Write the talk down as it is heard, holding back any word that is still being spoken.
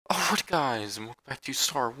What guys, and welcome back to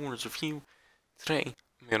Star Wars Review. Today,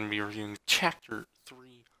 I'm going to be reviewing Chapter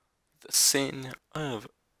 3, The Sin of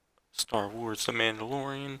Star Wars The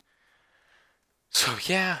Mandalorian. So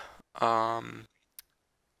yeah, a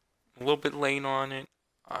little bit late on it.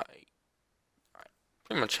 I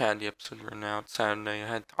pretty much had the episode written out Saturday. I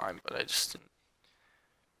had time, but I just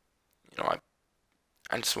didn't,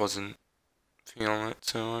 I just wasn't feeling it,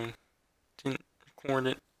 so I didn't record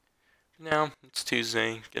it. Now, it's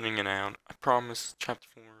Tuesday, getting it out. I promise Chapter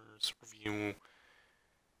 4's review will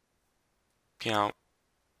be out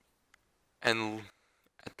and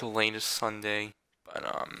at the latest Sunday. But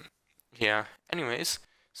yeah. Anyways,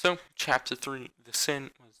 so Chapter 3, The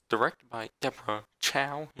Sin, was directed by Deborah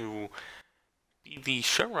Chow, who will be the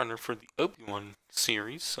showrunner for the Obi-Wan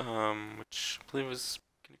series, which I believe is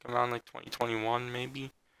gonna come out in like 2021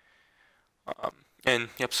 maybe. And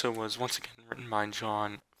the episode was once again written by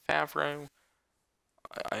Jon Favreau.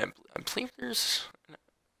 I believe there's an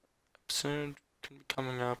episode can be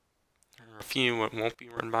coming up, or a few. It won't be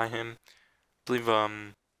written by him. I believe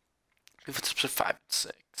if it's episode 5 and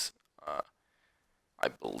 6, I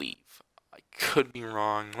believe. I could be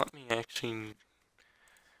wrong. Let me actually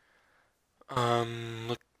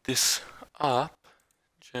look this up.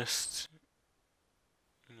 Just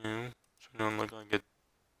so I don't look like an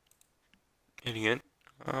idiot.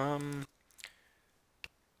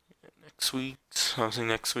 Next week's obviously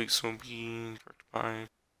next week's will be directed by,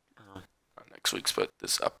 or not next week's, but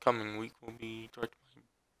this upcoming week will be directed by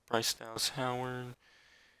Bryce Dallas Howard.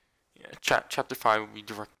 Yeah, chapter 5 will be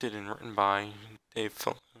directed and written by Dave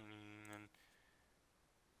Filoni, and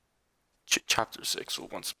chapter 6 will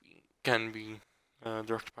once again be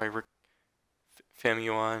directed by Rick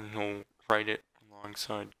Famuyiwa, and he'll write it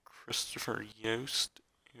alongside Christopher Yost,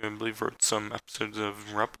 who I believe wrote some episodes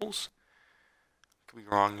of Rebels. Could be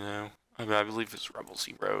wrong though. I believe it's Rebels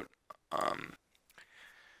he wrote.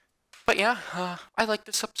 But yeah, I like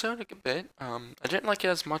this episode a good bit. I didn't like it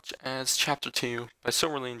as much as Chapter 2, but I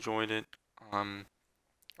still really enjoyed it.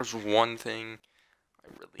 There's one thing I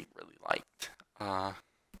really, really liked.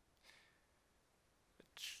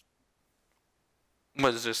 Which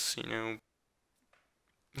was just, I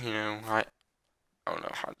don't know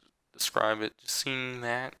how to describe it. Just seeing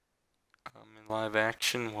that in live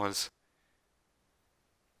action was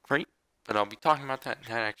great, but I'll be talking about that.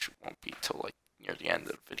 That actually won't be till like near the end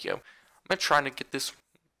of the video. I'm gonna try to make this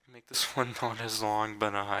one not as long,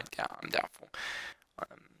 but yeah, I'm doubtful.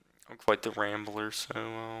 I'm quite the rambler, so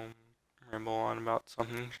I'll ramble on about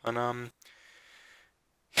something. But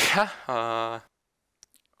yeah.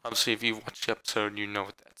 Obviously, if you watch the episode, you know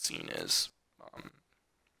what that scene is.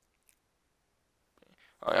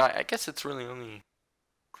 I guess it's really only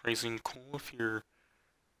crazy and cool if you're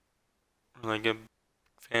like a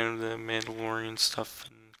fan of the Mandalorian stuff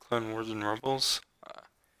and Clone Wars and Rebels.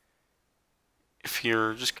 If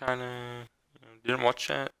you're just kind of didn't watch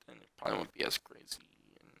that, then it probably won't be as crazy.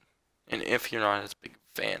 And if you're not as big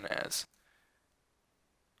a fan as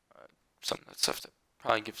some of that stuff, that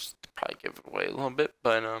probably give it away a little bit.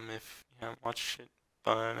 But if you haven't watched it,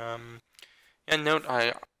 but yeah, note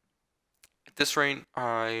at this rate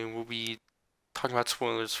I will be talking about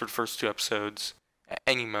spoilers for the first 2 episodes at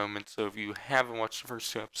any moment. So if you haven't watched the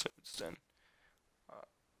first 2 episodes, then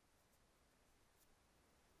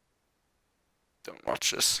don't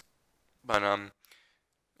watch this. But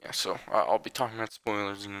yeah, so I'll be talking about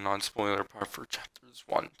spoilers in the non-spoiler part for chapters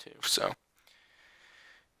 1 and 2. So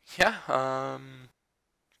yeah,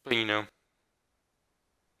 but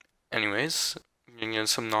anyways, I'm gonna get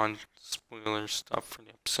some non-spoiler stuff for the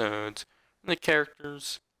episodes and the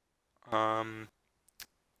characters. And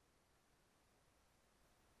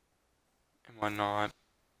whatnot.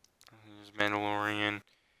 There's Mandalorian.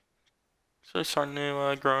 It's really starting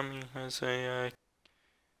to grow on me as a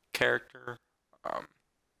character.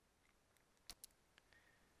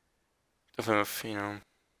 Definitely,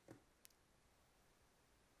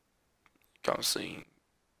 obviously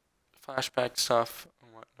flashback stuff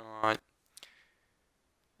and whatnot.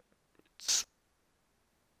 It's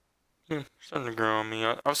starting to grow on me.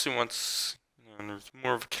 Obviously, once there's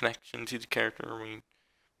more of a connection to the character,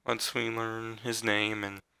 once we learn his name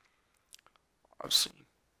and obviously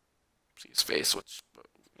see his face, which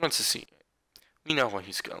once you see it, we know what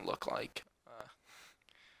he's gonna look like.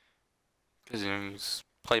 Because he's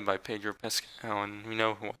played by Pedro Pascal, and we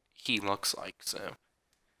know what he looks like, so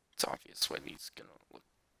it's obvious what he's gonna look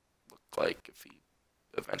like if he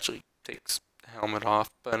eventually takes the helmet off.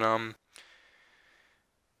 But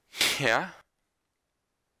yeah.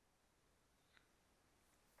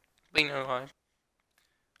 But I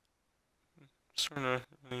sort of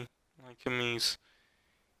really like him. He's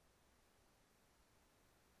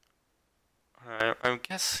I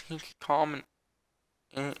guess you could call him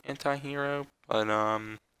an anti-hero, but you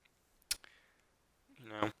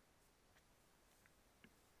know,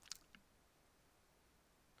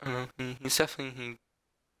 I don't know, he definitely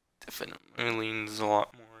leans a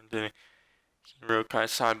lot more into the hero kind of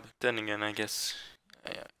side. But then again, I guess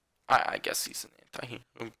I guess he's an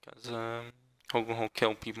anti-hero because he'll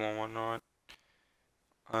kill people and whatnot.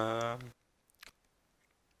 Um,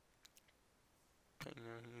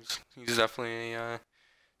 he's definitely a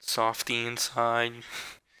softy inside,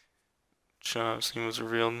 which obviously was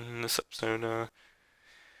revealed in this episode.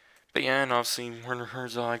 But yeah, and obviously Werner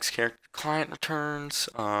Herzog's character Client returns.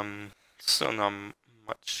 Still not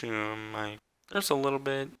much to him. There's a little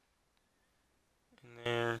bit in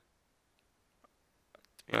there.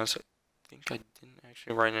 To be honest, I think I didn't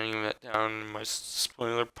actually write any of that down in my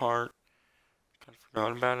spoiler part. Kind of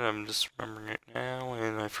forgot about it. I'm just remembering it now,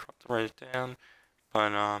 and I forgot to write it down.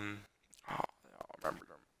 But I'll remember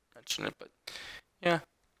to mention it. But yeah,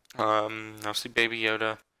 obviously Baby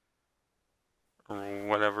Yoda or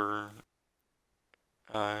whatever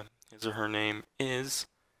his or her name is.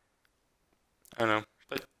 I don't know,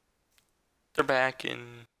 but they're back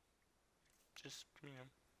and just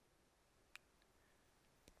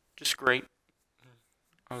just great.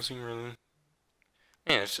 Honestly, really,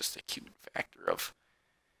 yeah, it's just a cute factor of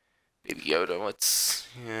Baby Yoda. What's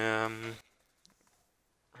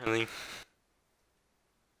really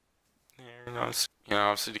there? And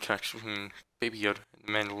obviously the connection between Baby Yoda and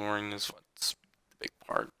the Mandalorian is what's the big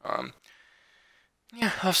part.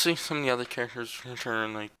 Yeah, obviously some of the other characters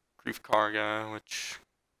return, like Grief Karga, which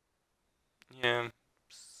yeah,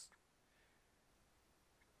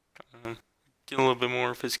 get a little bit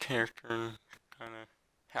more of his character and kind of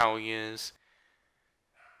how he is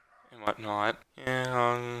and whatnot.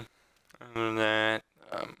 And other than that,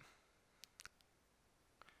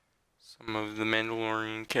 some of the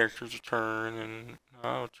Mandalorian characters return, and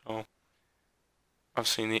I've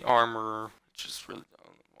seen the Armorer, which is really the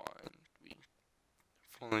only one we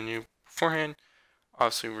fully knew beforehand.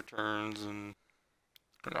 Obviously returns, and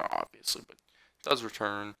not obviously, but does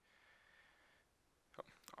return.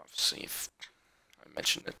 Obviously, if I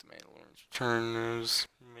mentioned that the Mandalorian's return, there's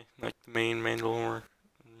like the main Mandalorian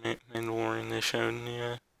they showed in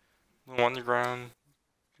the underground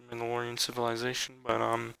Mandalorian civilization, but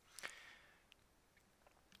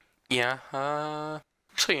yeah,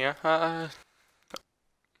 so yeah,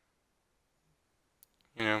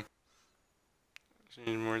 you know,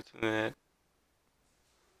 any more to that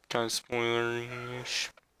kind of spoilery-ish.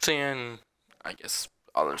 So yeah, and I guess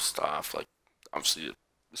other stuff like obviously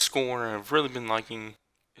the score. I've really been liking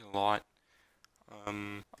it a lot.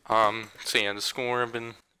 So yeah, the score I've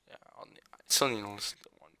been. Yeah, I still need to listen to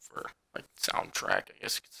one for like soundtrack, I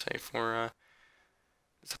guess you could say, for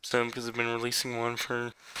this episode because I've been releasing one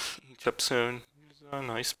for each episode. It's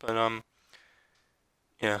nice, but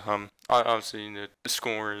yeah, obviously the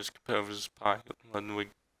score is composed by Ludwig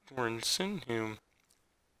Göransson, who I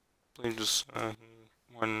believe just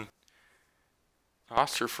won the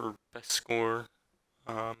Oscar for best score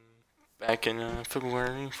back in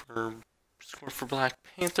February for score for Black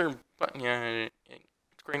Panther. But yeah,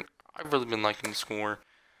 it's great. I've really been liking the score.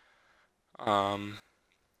 So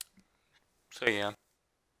yeah,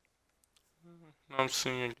 I'm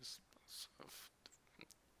seeing I guess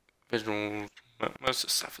visuals. Most of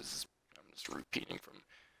the stuff is I'm just repeating from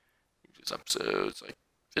previous episodes, like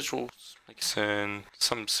visuals, like I said,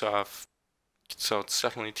 some stuff. So it's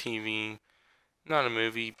definitely TV, not a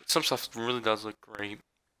movie, but some stuff really does look great.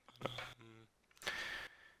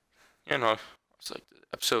 You know, it's like the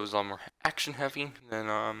episode was a lot more action heavy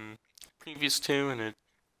than previous two, and it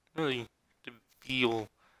really did feel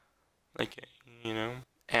like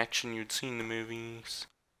action you'd see in the movies.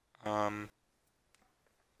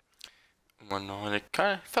 Whatnot. It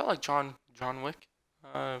kind of felt like John Wick.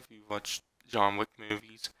 If you watched John Wick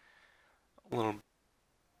movies, a little bit.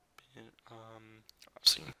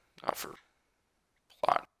 Obviously not for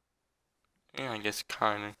plot. Yeah, I guess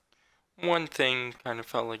kind of. One thing kind of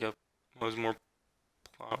felt like was more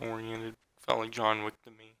plot oriented. Felt like John Wick to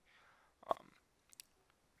me. Um,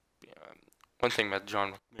 yeah, one thing about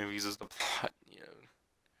John Wick movies is the plot. There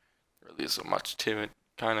really isn't much to it.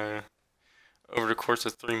 Kind of over the course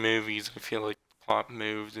of 3 movies, I feel like the plot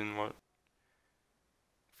moved in what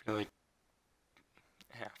I feel like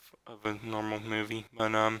half of a normal movie, but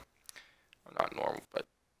not normal, but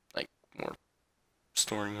like more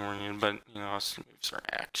story oriented. But some movies are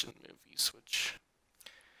action movies, which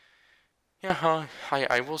yeah,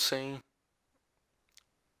 I will say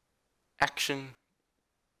action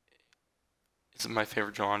is my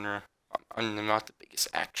favorite genre. I'm not the biggest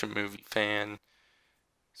action movie fan,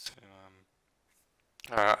 so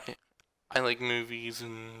I like movies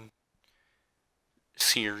and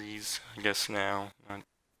series, I guess now, not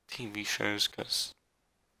TV shows, because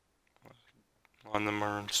a lot of them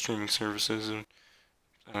are on streaming services and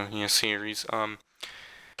series. I'm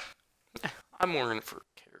more in for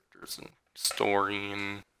characters and story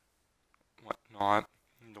and whatnot,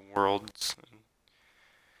 and the worlds, and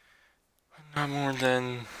not more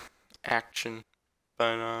than action.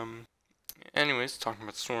 But anyways, talking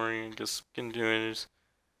about story, I guess can do it is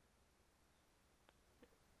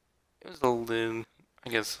it was a little, I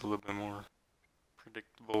guess, a little bit more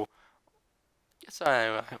predictable. I guess I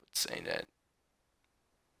would say that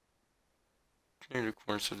through the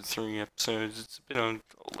course of the 3 episodes, it's been a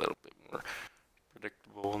little bit more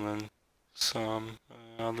predictable than some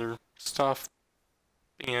other stuff.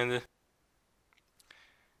 And the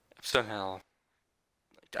episode had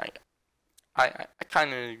like I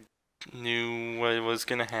kind of knew what was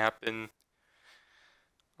gonna happen,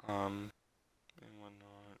 and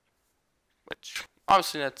whatnot. Which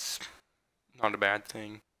obviously that's not a bad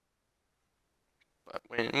thing. But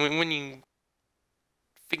when you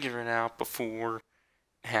figure it out before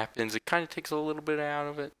it happens, it kind of takes a little bit out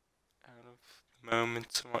of it, out of the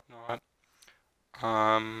moments and whatnot.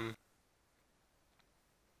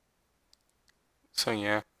 So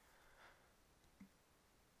yeah.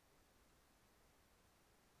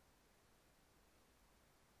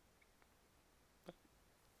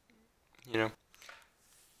 You know,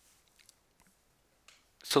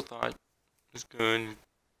 still thought it was good.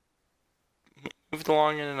 Moved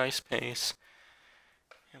along at a nice pace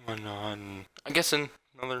and whatnot. And I guess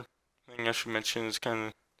another thing I should mention is kind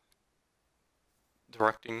of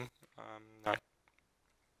directing. I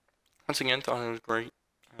once again thought it was great.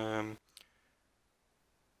 I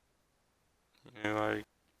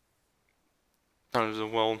thought it was a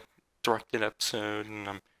well directed episode,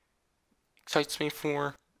 and excites me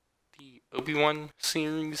for the Obi-Wan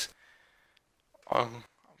series.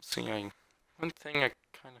 Obviously, one thing I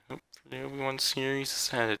kind of hope for the Obi-Wan series is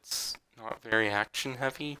that it's not very action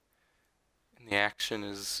heavy, and the action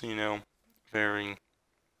is, very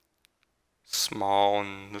small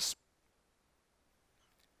and just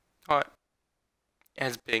not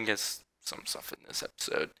as big as some stuff in this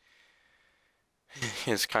episode.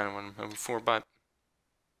 Is kind of what I'm hoping for, but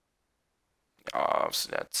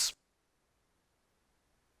obviously that's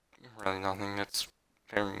really nothing. That's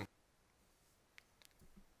very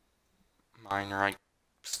minor. I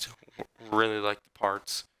still really like the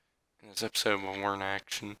parts in this episode that weren't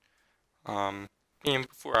action. And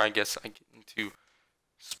before I guess I get into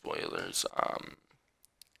spoilers,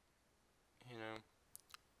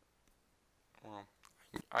 well,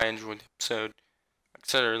 I enjoyed the episode. Like I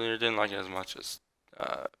said earlier, didn't like it as much as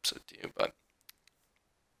episode 2, but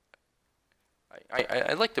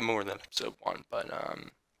I liked it more than episode 1. But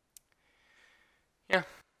yeah,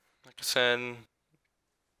 like I said,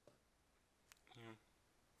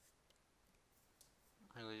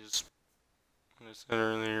 really just what I said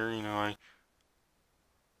earlier,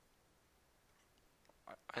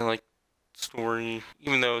 I like the story,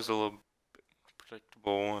 even though it was a little bit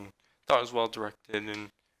predictable, and thought it was well directed,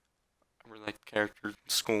 and I really liked the characters,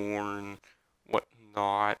 and score, and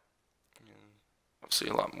whatnot. And obviously,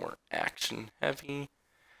 a lot more action heavy.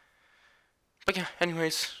 But yeah,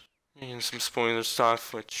 anyways, some spoiler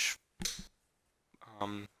stuff, which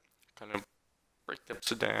kind of break the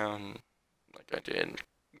episode down, like I did.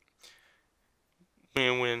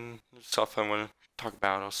 When there's stuff I want to talk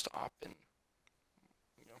about, I'll stop and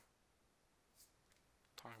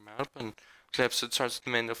talk about it. And the episode starts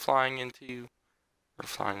with Mando flying in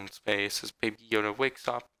space as Baby Yoda wakes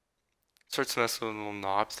up, starts to mess with a little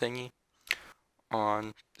knob thingy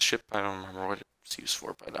on the ship. I don't remember what it's used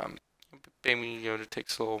for, but Baby Yoda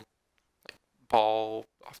takes a little ball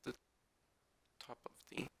off the top of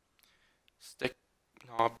the stick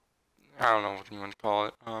knob. I don't know what you want to call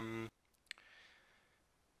it.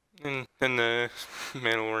 And then the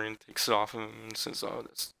Mandalorian takes it off of him and says, "Oh,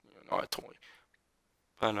 that's not a toy."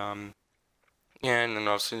 But yeah, and then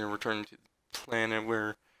obviously they're returning to the planet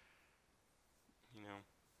where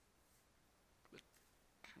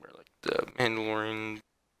where like the Mandalorian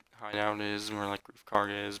hideout is, and where like Grief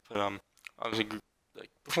Karga is. But obviously,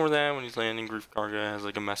 like before that, when he's landing, Grief Karga has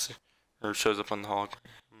like a message or shows up on the hologram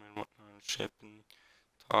and whatnot on the ship and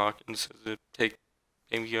talk and says to take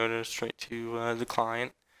Baby Yoda straight to the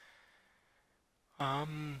client.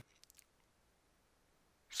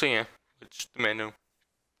 So yeah, which the Mando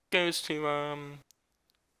goes to the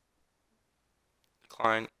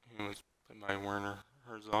client, who was played by Werner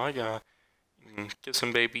Herzog. Gives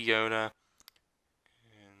him Baby Yoda.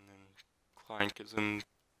 client gives him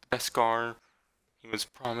the Beskar he was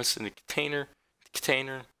promised in the container. The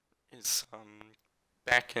container is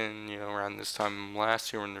back in around this time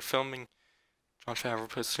last year when they're filming. Jon Favreau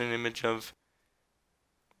posted an image of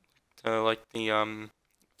the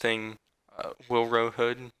thing Will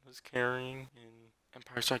Hood was carrying in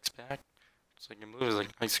Empire Strikes Back. It's like it was like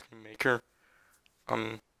an ice cream maker.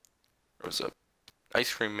 There was a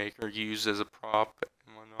ice cream maker used as a prop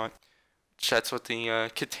and whatnot. That's what the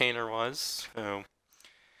container was. So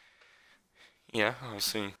yeah,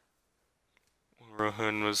 obviously Will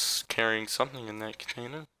Hood was carrying something in that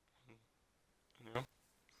container. You know, I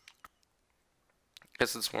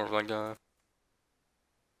guess it's more of like a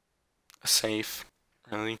safe,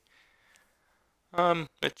 really.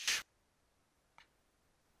 Which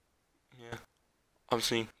yeah,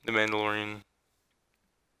 obviously the Mandalorian.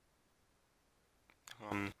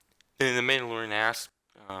 The Mandalorian asked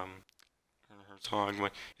her dog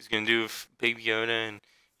what he's gonna do with Baby Yoda, and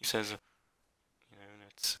he says,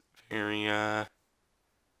 that's very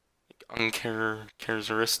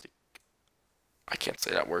uncharacteristic. I can't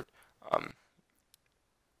say that word.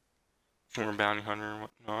 For a bounty hunter and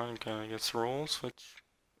whatnot, and kind of gets roles, which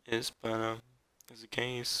is, but is the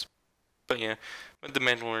case. But yeah, but the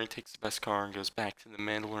Mandalorian takes the Beskar and goes back to the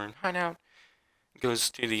Mandalorian hideout. Goes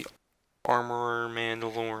to the armorer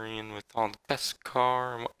Mandalorian with all the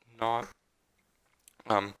Beskar and whatnot.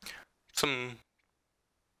 Some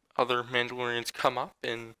other Mandalorians come up,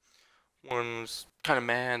 and one was kind of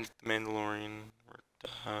mad the Mandalorian worked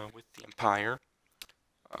with the Empire.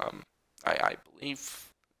 I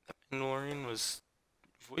believe the Mandalorian was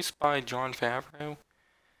voiced by Jon Favreau.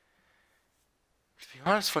 To be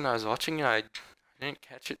honest, when I was watching it, I didn't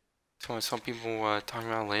catch it until I saw people talking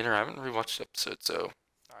about it later. I haven't rewatched the episode, so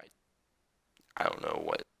I don't know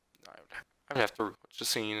what I would have to rewatch the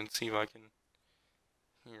scene and see if I can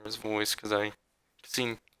hear his voice, because I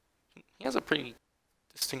seen he has a pretty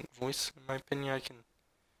distinct voice in my opinion. I can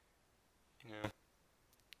yeah,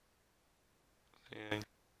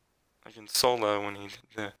 like in Solo when he did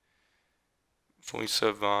the voice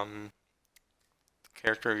of the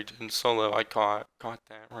character he did in Solo, I caught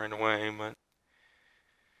that right away, but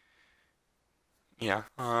yeah,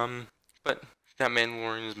 but that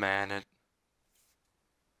Mandalorian is mad at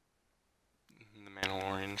the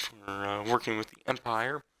Mandalorian for working with the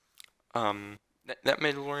Empire. That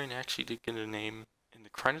Mandalorian actually did get a name in the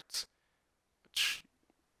credits, which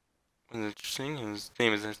was interesting. His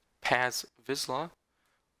name is Paz Vizsla,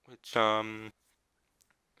 which I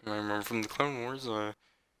remember from the Clone Wars. The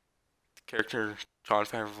character Jon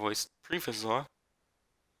Favreau voiced pre-Vizsla.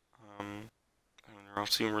 They're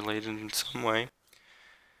obviously related in some way.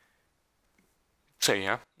 So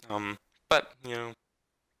yeah, but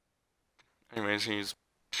anyways, he's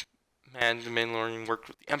mad the Mandalorian worked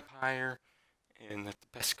with the Empire, and that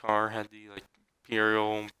the Beskar had the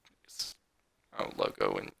Imperial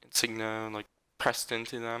logo and insignia pressed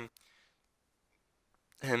into them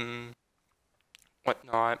and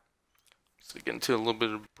whatnot. So we get into a little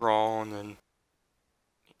bit of brawl, and then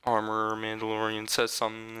the armorer Mandalorian says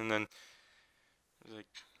something, and then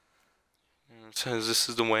says this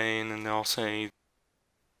is the way, and then they all say,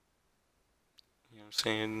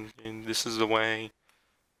 saying this is the way.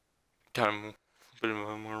 Kind of a bit of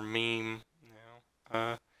a more meme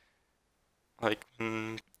now. Like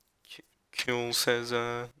when Kill says,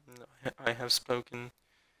 I have spoken.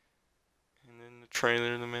 And then the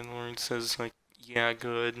trailer, the Mandalorian says, yeah,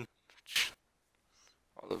 good.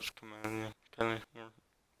 All those come out, kind of more,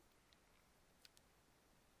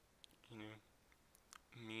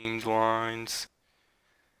 memed lines.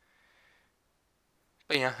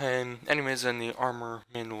 But yeah, and anyways, in the armor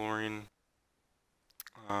Mandalorian,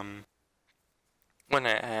 when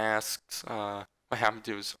it asks what happened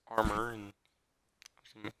to his armor, and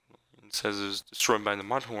it says it was destroyed by the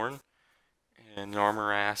Mudhorn, and the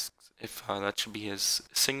armor asks if that should be his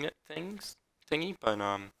signet thingy, but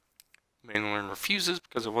Mandalorian refuses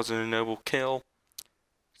because it wasn't a noble kill.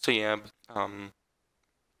 So yeah, but,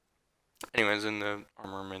 anyways, in the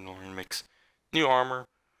armor Mandalorian makes new armor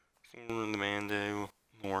for the Mandalorian.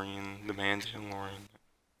 The Mandalorian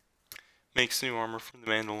makes new armor for the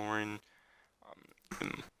Mandalorian.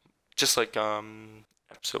 Just like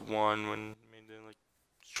episode 1 when he made the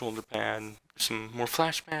shoulder pad. There's some more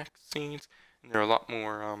flashback scenes, and there are a lot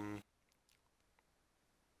more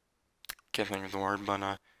can't think of the word,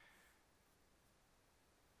 but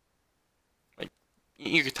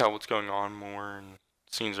you could tell what's going on more, and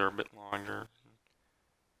scenes are a bit longer and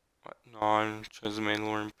whatnot. Shows the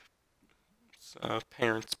Mandalorian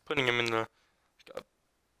parents putting him in the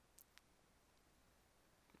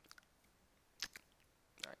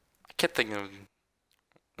I can't think of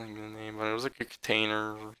the name, but it was like a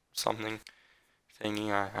container or something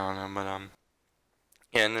thingy. I don't know, but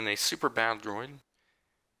yeah. And then a super battle droid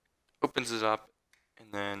opens it up,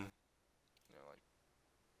 and then like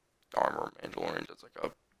the armor Mandalorian does like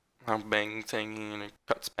a bang thingy, and it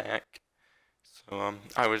cuts back. So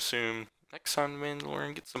I would assume next time the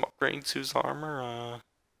Mandalorian gets some upgrades to his armor,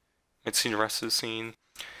 might see the rest of the scene.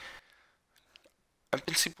 I've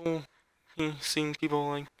been seeing people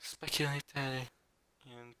like speculate that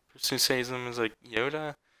and person says him as like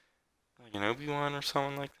Yoda, like an Obi-Wan or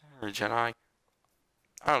someone like that, or a Jedi.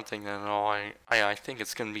 I don't think that at all. I think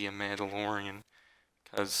it's gonna be a Mandalorian,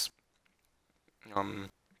 because um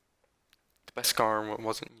the Beskar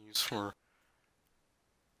wasn't used for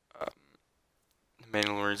um, the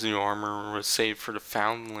Mandalorian's new armor, was saved for the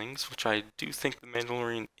Foundlings, which I do think the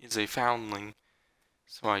Mandalorian is a Foundling.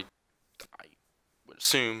 So I would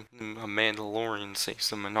assume a Mandalorian saves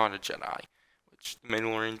them and not a Jedi, which the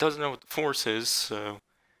Mandalorian doesn't know what the Force is, so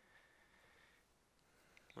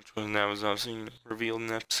that was obviously revealed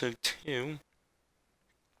in episode 2.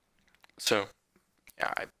 So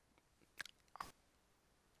yeah, I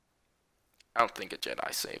don't think a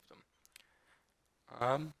Jedi saved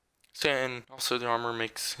him. So, and also the armor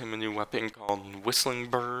makes him a new weapon called Whistling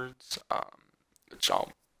Birds, which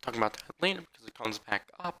I'll talk about that later because it comes back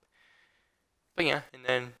up. But yeah, and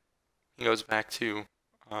then he goes back to,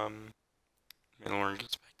 Mandalorian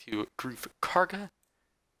goes back to Grief Karga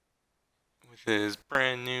with his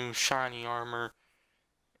brand new shiny armor,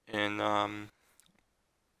 and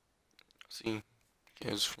see,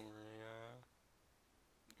 goes for a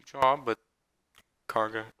new job, but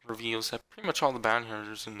Karga reveals that pretty much all the bounty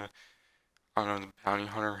hunters in the, I don't know, the bounty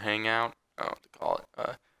hunter hangout, I don't know what to call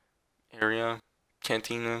it, area,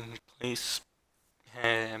 cantina place,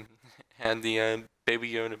 had the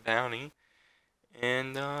Baby Yoda bounty,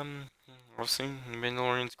 and obviously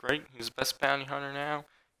Mandalorian's great. He's the best bounty hunter now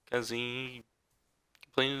because he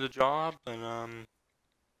completed the job, and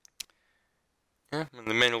yeah, and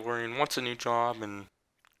the Mandalorian wants a new job, and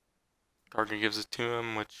Karga gives it to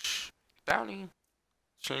him, which bounty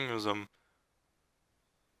thing was the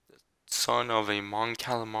son of a Mon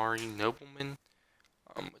Calamari nobleman,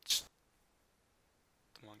 which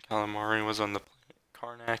the Mon Calamari was on the planet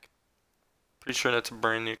Karnak. Pretty sure that's a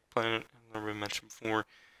brand new planet I've never been mentioned before.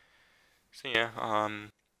 So yeah,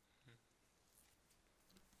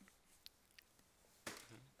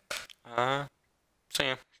 so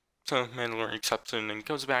yeah, so Mandalorian accepts him and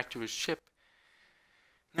goes back to his ship.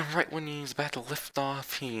 Now, right when he's about to lift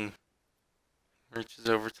off, he reaches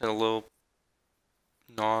over to the little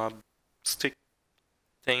knob stick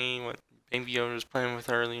thingy what Baby Yoda was playing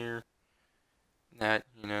with earlier. That,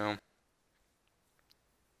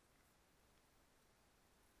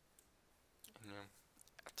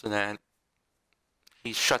 after that,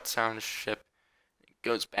 he shuts down the ship,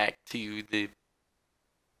 goes back to the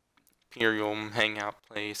Imperial hangout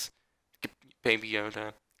place, Baby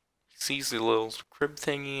Yoda. He sees the little crib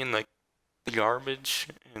thingy and like the garbage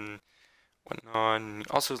and whatnot, and he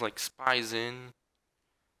also like spies in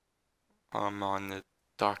on the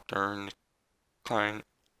doctor and the client.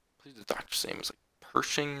 I believe the doctor's name was like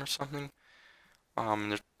Pershing or something.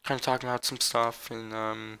 They're kind of talking about some stuff, and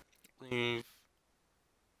I believe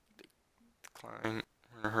the client,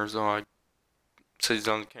 Werner Herzog, says he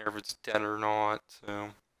doesn't care if it's dead or not.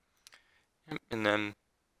 So, and then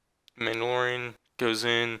Mandalorian goes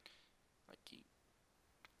in, like he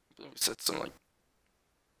sets some like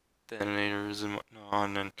detonators and whatnot,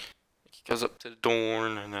 and then he goes up to the door,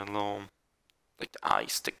 and that little like the eye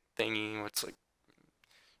stick thingy, what's like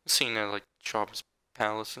seen at like Jabba's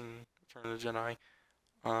palace in Return of the Jedi.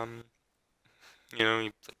 He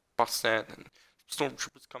like, busts that, and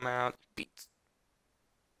stormtroopers come out, beats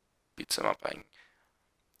them up,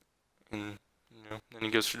 and then he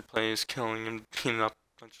goes through the place, killing and beating up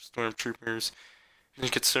a bunch of stormtroopers. Then he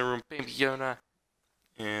gets to the room, Baby Yoda,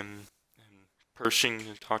 and Pershing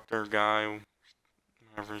to talk to our guy,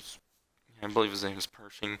 I believe his name is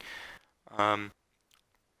Pershing.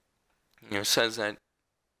 Says that,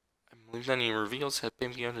 I believe then he reveals that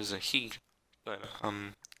Baby Yoda is a he, but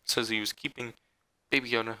says he was keeping Baby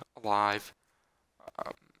Yoda alive,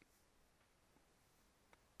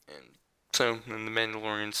 and so then the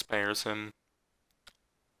Mandalorian spares him.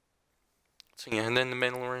 So yeah, and then the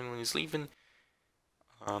Mandalorian, when he's leaving,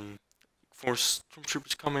 four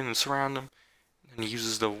stormtroopers come in and surround him, and he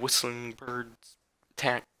uses the whistling bird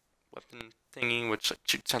attack weapon thingy, which like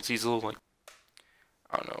shoots out these little like,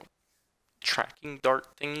 I don't know, tracking dart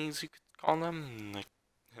thingies you could call them, and like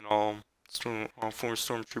hit all four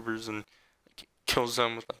stormtroopers and like, kills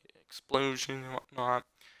them with like an explosion and whatnot.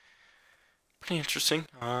 pretty interesting.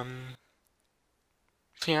 So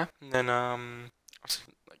yeah, and then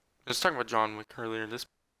like I was talking about John Wick earlier.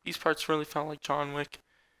 These parts really felt like John Wick.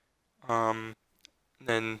 Um,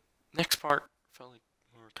 then next part felt like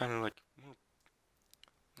more kind of like more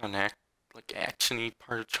an like actiony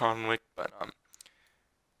part of John Wick, but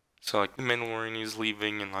so like the Mandalorian he's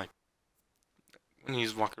leaving and like when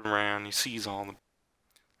he's walking around he sees all the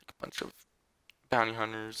like a bunch of bounty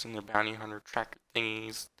hunters and their bounty hunter tracker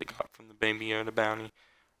thingies they got from the Baby Yoda bounty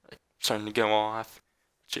like starting to go off.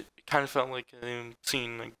 Which it kind of felt like a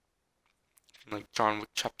scene like John Wick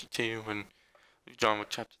Chapter 2 and John Wick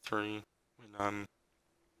Chapter 3 when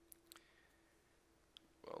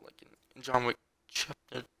well like in John Wick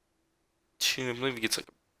Chapter 2 I believe he gets like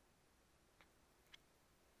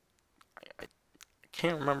I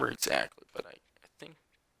can't remember exactly but I think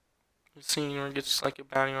the scene where he gets like a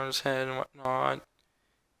bounty on his head and whatnot.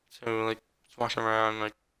 So like he's walking around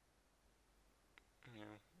like you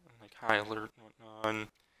know like high alert and whatnot and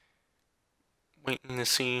waiting to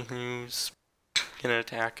see who's gonna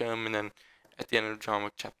attack him and then at the end of John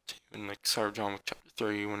Wick Chapter 2 and like start of John Wick Chapter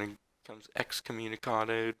 3 when he becomes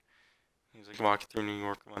excommunicated. He's like walking through New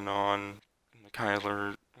York and whatnot and like high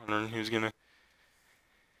alert wondering who's gonna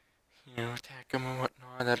attack him and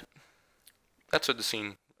whatnot. That's what the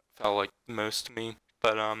scene felt like most to me.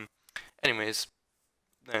 But anyways,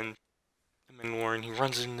 then the Mandalorian he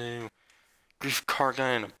runs into Grief Karga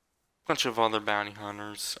and a bunch of other bounty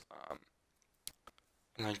hunters.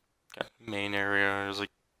 And like that main area is like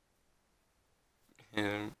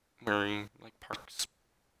where he like parks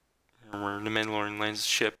where the Mandalorian lands his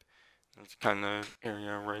ship. There's kind of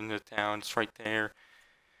area right in the town. It's right there.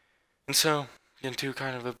 And so get into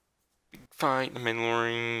kind of a big fight. The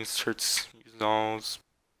Mandalorian starts using all his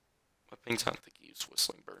weapons. I don't think he used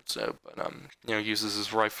Whistling Bird, so but uses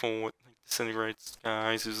his rifle, it like disintegrates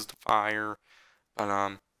guys, uses the fire.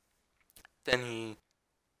 But then he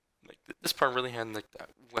like this part really had like that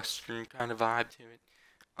western kind of vibe to it.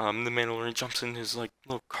 The Mandalorian jumps in his like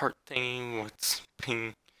little cart thingy, what's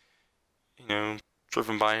being,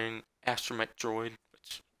 driven by an astromech droid,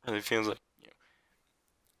 which really feels like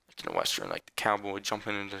like in a western, like the cowboy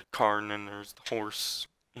jumping into the car and then there's the horse,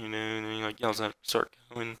 and then he like yells at start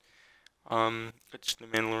going, which the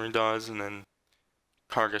Mandalorian does, and then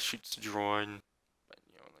Karga shoots the droid, but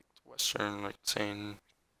like the western, like saying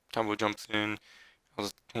cowboy jumps in, yells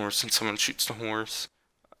at the horse, and someone shoots the horse.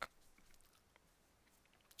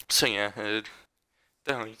 So yeah, you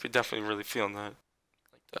could definitely really feel that,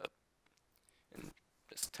 like the, and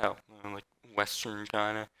just tell, like western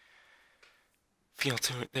kind of feel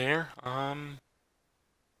to it there. But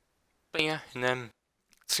yeah, and then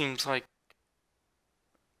it seems like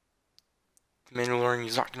the Mandalorian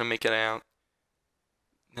is not gonna make it out.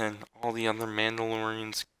 Then all the other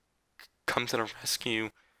Mandalorians come to the rescue,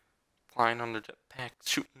 flying on their jetpacks,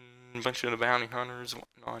 shooting a bunch of the bounty hunters and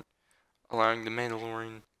whatnot, allowing the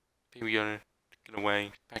Mandalorian Baby Yoda to get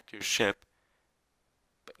away back to his ship.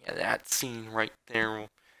 But yeah, that scene right there,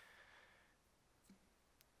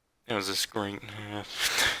 it was just great.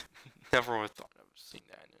 Never would have thought I would have seen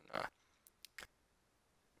that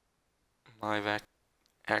in live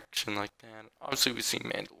action like that. Obviously, we've seen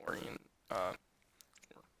Mandalorian,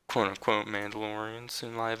 quote unquote Mandalorians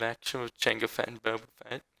in live action with Jango Fett and Boba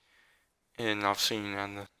Fett, and I've seen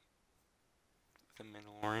on the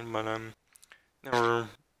Mandalorian, but never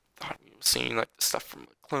thought we would see like the stuff from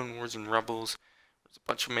the Clone Wars and Rebels. There's a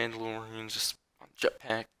bunch of Mandalorians just on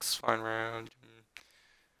jetpacks flying around, and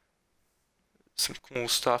some cool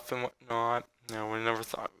stuff and whatnot. We never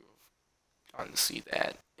thought we would have gotten to see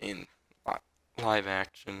that in live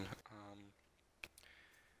action.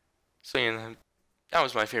 So yeah, that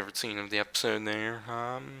was my favorite scene of the episode there.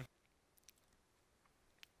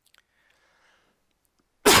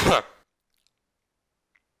 But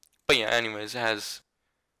yeah, anyways, as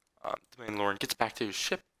the Mandalorian gets back to his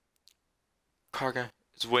ship, Karga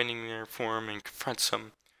is waiting there for him and confronts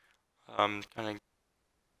him. Kind of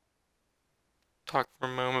talk for a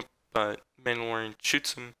moment, but Mandalorian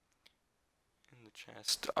shoots him in the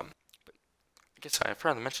chest. But I guess I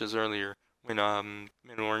forgot to mention this earlier. When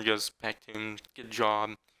Mandalorian goes back to him, get a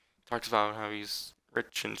job, talks about how he's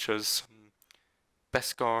rich and shows some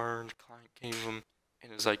Beskar the client gave him,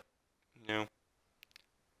 and is like,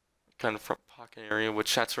 kind of front pocket area,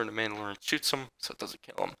 which that's where the Mandalorian shoots him, so it doesn't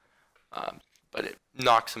kill him. But it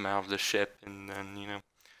knocks him out of the ship, and then, the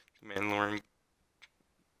Mandalorian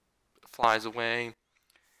flies away.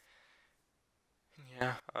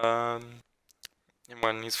 Yeah, and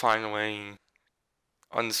when he's flying away, he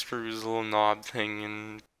unscrews a little knob thing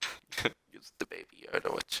and gives the Baby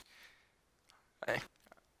Yoda, which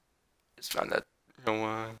just found that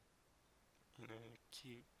real,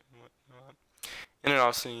 cute and whatnot. And then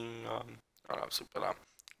obviously, not obviously, but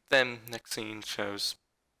then next scene shows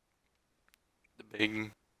the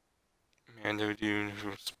big Mando dude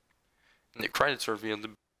who's in the credits revealed to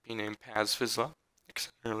be named Paz Vizsla, like I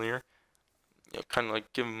said earlier. Kind of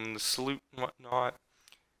like give him the salute and whatnot.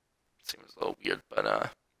 Seems a little weird, but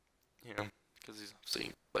because he's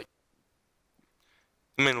obviously like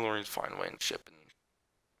the Mandalorian's flying away in the ship, and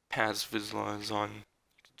Paz Vizsla is on a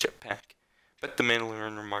jetpack. But the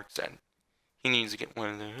Mandalorian remarks that he needs to get one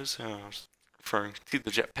of those, referring to the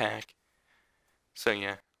jetpack. So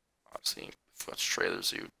yeah, obviously, if you watch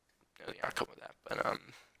trailers, you know the outcome of that. But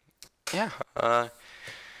yeah,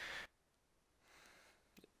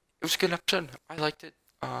 it was a good episode. I liked it.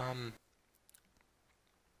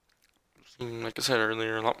 Like I said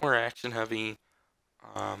earlier, a lot more action heavy,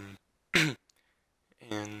 and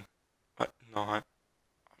whatnot.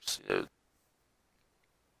 Obviously, the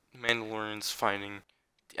Mandalorian's fighting at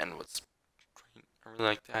the end was great. I really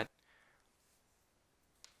like that.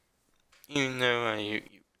 Even though you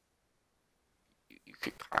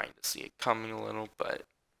could kind of see it coming a little, but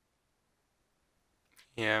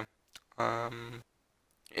yeah,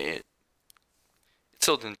 it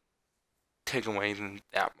still didn't take away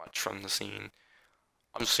that much from the scene.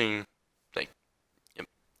 I'm seeing like,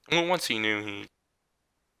 well, once he knew he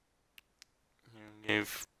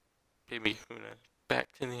gave Baby Yoda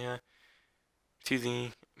back to the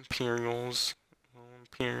Imperial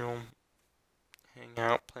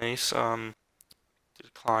hangout place, to the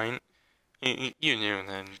client. You knew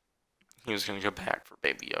then he was gonna go back for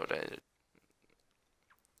Baby Yoda.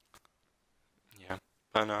 Yeah,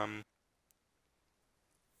 but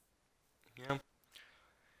yeah.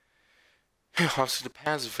 Obviously, the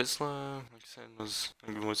Paz Vizsla, like I said, was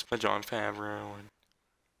voiced by Jon Favreau and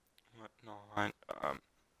whatnot.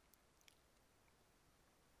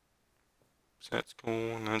 So that's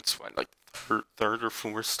cool, and that's what, like third or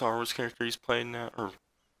fourth Star Wars character he's played now, or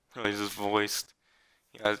really just voiced.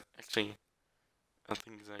 Yeah, actually, I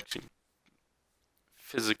think he's actually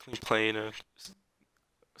physically played a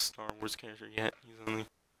Star Wars character yet. He's only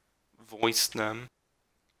voiced them.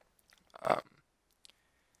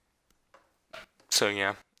 So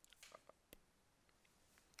yeah.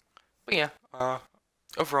 But yeah,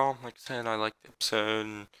 overall, like I said, I liked the episode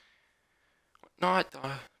and whatnot. It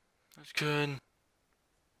was good.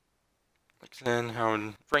 Like I said, how I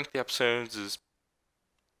would rank the episodes is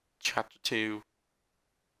Chapter 2,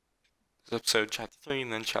 episode Chapter 3,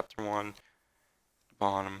 and then Chapter 1 at the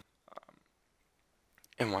bottom,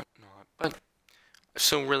 and whatnot. But I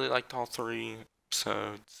still really liked all 3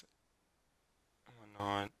 episodes and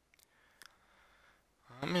whatnot.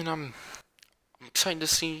 And I'm excited to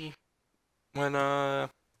see when Deborah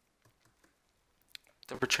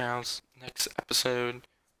Chow's next episode.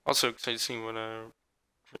 Also excited to see what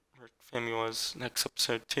Rick Famuyiwa's next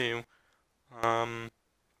episode too. I'm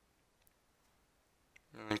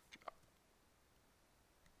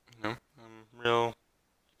real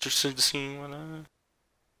interested to see what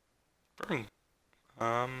bring.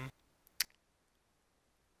 Yeah,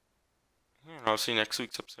 obviously next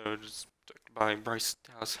week's episode is directed by Bryce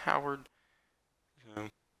Dallas Howard.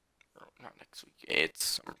 Not next week. I'm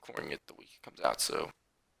recording it the week it comes out, so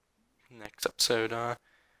next episode will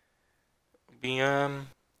be I'm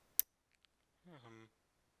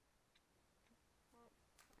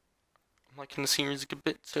liking the series a good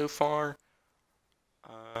bit so far.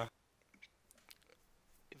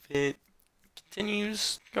 If it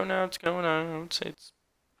continues going out, it's going on. I would say it's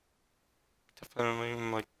definitely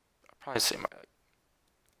I'd probably say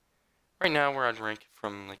right now where I'd rank it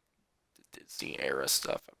from like the Disney era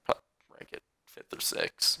stuff. I'd probably rank it 5th or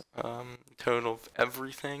 6th, total of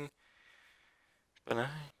everything. But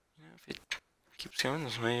if it keeps going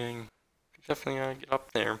this way, I can definitely get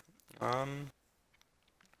up there. But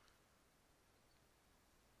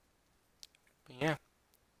yeah.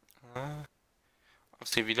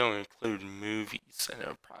 Obviously, if you don't include movies, I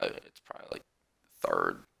know it's probably like the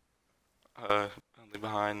 3rd, only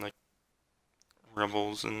behind like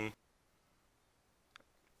Rebels and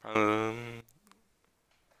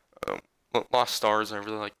Lost Stars. I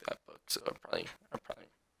really like that book, so I'd probably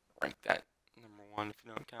rank that number 1 if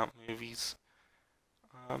you don't count movies.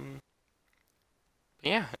 But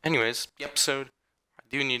yeah. Anyways, the episode, I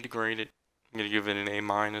do need to grade it. I'm gonna give it an A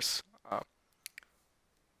minus.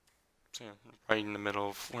 So yeah, right in the middle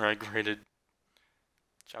of where I graded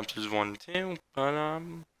chapters 1 and 2. But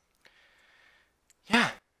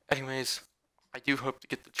yeah. Anyways, I do hope to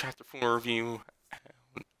get the chapter 4 review.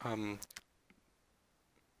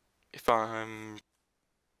 If I'm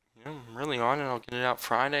really on it, I'll get it out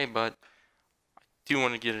Friday. But do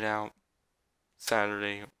want to get it out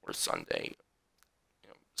Saturday or Sunday.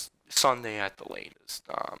 Sunday at the latest.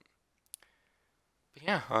 But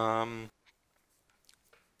yeah,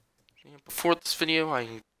 before this video, I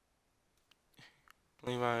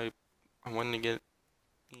believe I wanted to get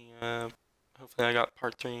the, hopefully I got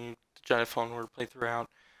part 3 of the Jedi Fallen Order playthrough out.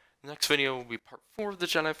 The next video will be part 4 of the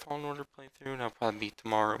Jedi Fallen Order playthrough, and that'll probably be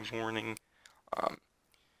tomorrow morning.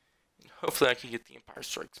 Hopefully I can get the Empire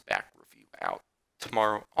Strikes Back review out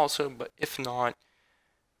tomorrow also, but if not,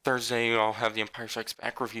 Thursday I'll have the Empire Strikes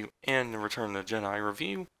Back review and the Return of the Jedi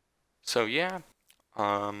review. So yeah,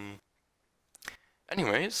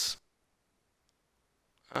 anyways,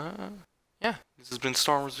 yeah, this has been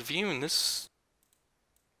Star Wars Review, and this,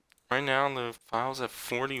 right now the file's at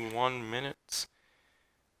 41 minutes,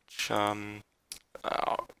 which,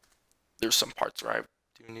 there's some parts where I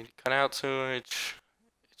do need to cut out, so it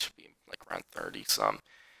should be like around 30 some.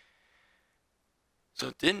 So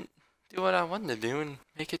it didn't do what I wanted to do and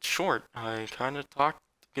make it short. I kind of talked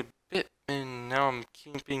a bit, and now I'm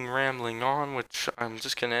keeping rambling on, which I'm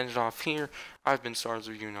just going to end it off here. I've been Star Wars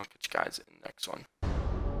Review, and I'll catch you guys in the next one.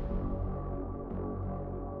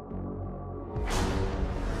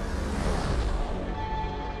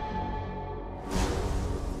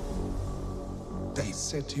 They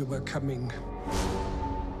said you were coming.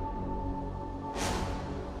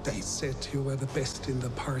 They said you were the best in the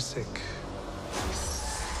parsec.